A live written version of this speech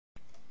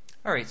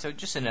Alright, so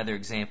just another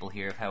example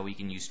here of how we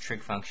can use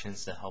trig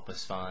functions to help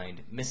us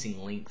find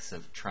missing lengths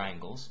of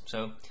triangles.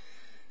 So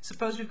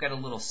suppose we've got a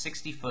little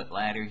 60-foot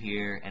ladder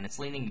here and it's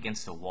leaning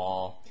against a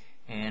wall,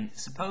 and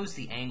suppose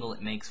the angle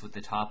it makes with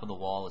the top of the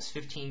wall is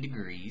 15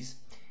 degrees,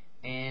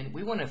 and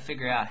we want to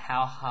figure out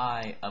how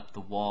high up the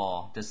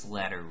wall does the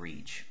ladder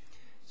reach.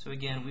 So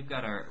again, we've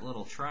got our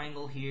little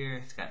triangle here.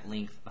 It's got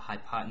length, the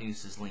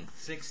hypotenuse is length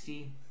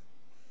 60.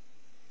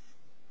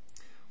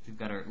 We've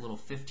got our little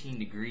 15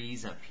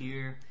 degrees up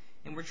here,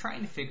 and we're trying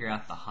to figure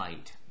out the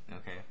height.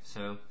 Okay,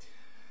 so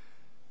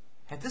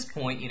at this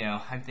point,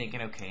 I'm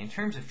thinking, okay, in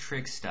terms of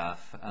trig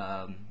stuff,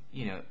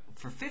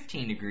 for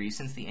 15 degrees,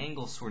 since the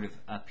angle's sort of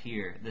up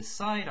here, the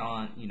side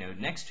on,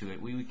 next to it,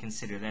 we would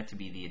consider that to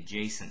be the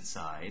adjacent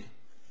side.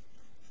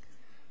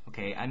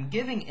 Okay, I'm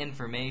given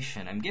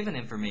information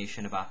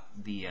about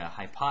the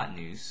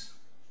hypotenuse.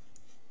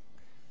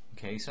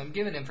 Okay, so I'm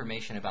given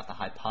information about the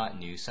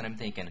hypotenuse, and I'm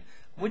thinking,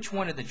 which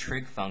one of the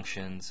trig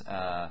functions,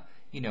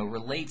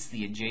 relates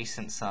the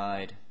adjacent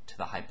side to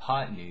the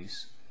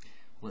hypotenuse?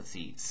 Let's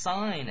see,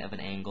 sine of an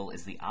angle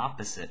is the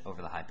opposite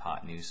over the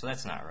hypotenuse, so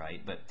that's not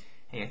right, but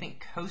hey, I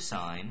think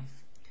cosine,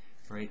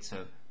 right,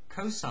 so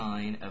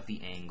cosine of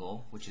the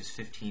angle, which is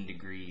 15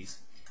 degrees,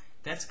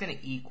 that's going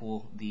to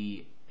equal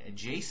the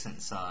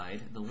adjacent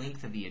side, the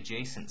length of the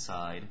adjacent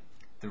side,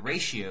 the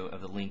ratio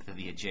of the length of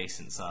the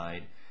adjacent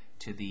side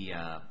to the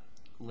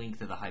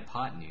length of the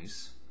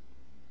hypotenuse.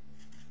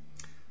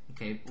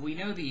 Okay, we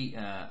know the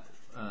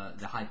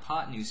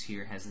hypotenuse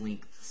here has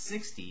length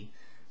 60,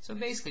 so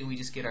basically we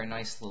just get our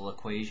nice little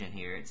equation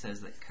here. It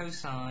says that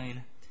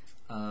cosine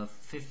of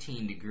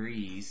 15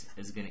 degrees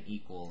is going to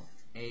equal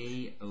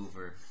a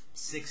over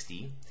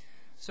 60.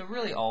 So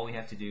really all we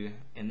have to do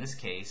in this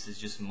case is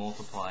just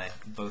multiply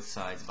both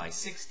sides by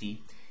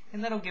 60,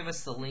 and that'll give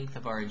us the length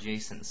of our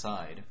adjacent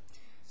side.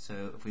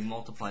 So if we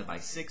multiply by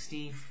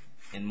 60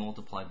 and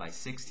multiply by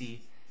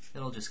 60,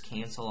 it'll just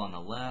cancel on the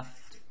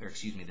left, or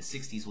excuse me, the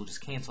 60s will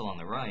just cancel on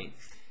the right,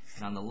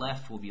 and on the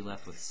left we'll be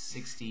left with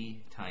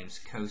 60 times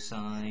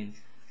cosine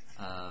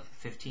of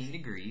 15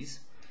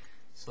 degrees.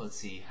 So let's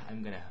see,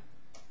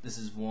 this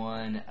is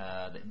one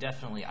that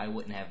definitely I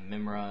wouldn't have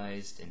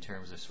memorized in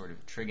terms of sort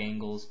of trig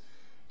angles.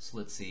 So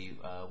let's see,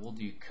 we'll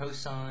do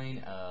cosine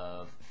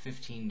of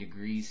 15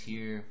 degrees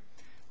here.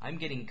 I'm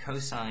getting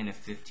cosine of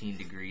 15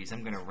 degrees.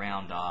 I'm going to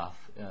round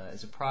off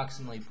as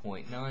approximately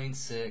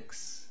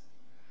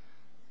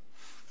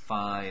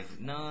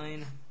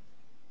 0.9659.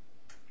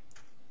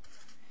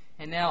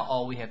 And now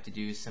all we have to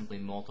do is simply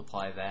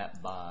multiply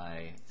that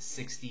by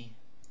 60.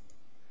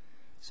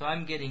 So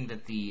I'm getting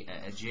that the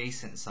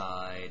adjacent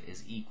side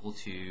is equal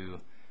to,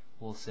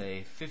 we'll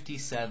say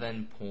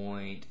 57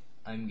 point,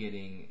 I'm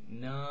getting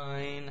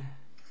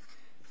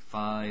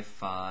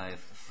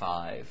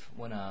 9555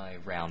 when I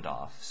round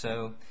off.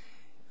 So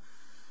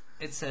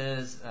it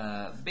says,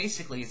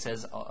 basically it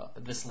says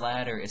this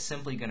ladder is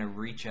simply going to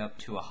reach up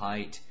to a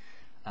height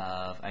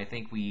of, I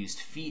think we used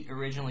feet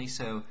originally,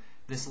 so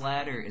this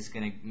ladder is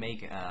going to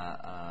make,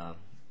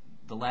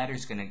 the ladder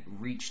is going to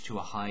reach to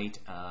a height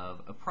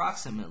of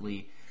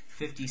approximately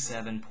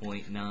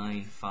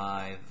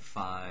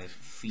 57.955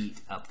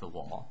 feet up the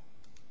wall.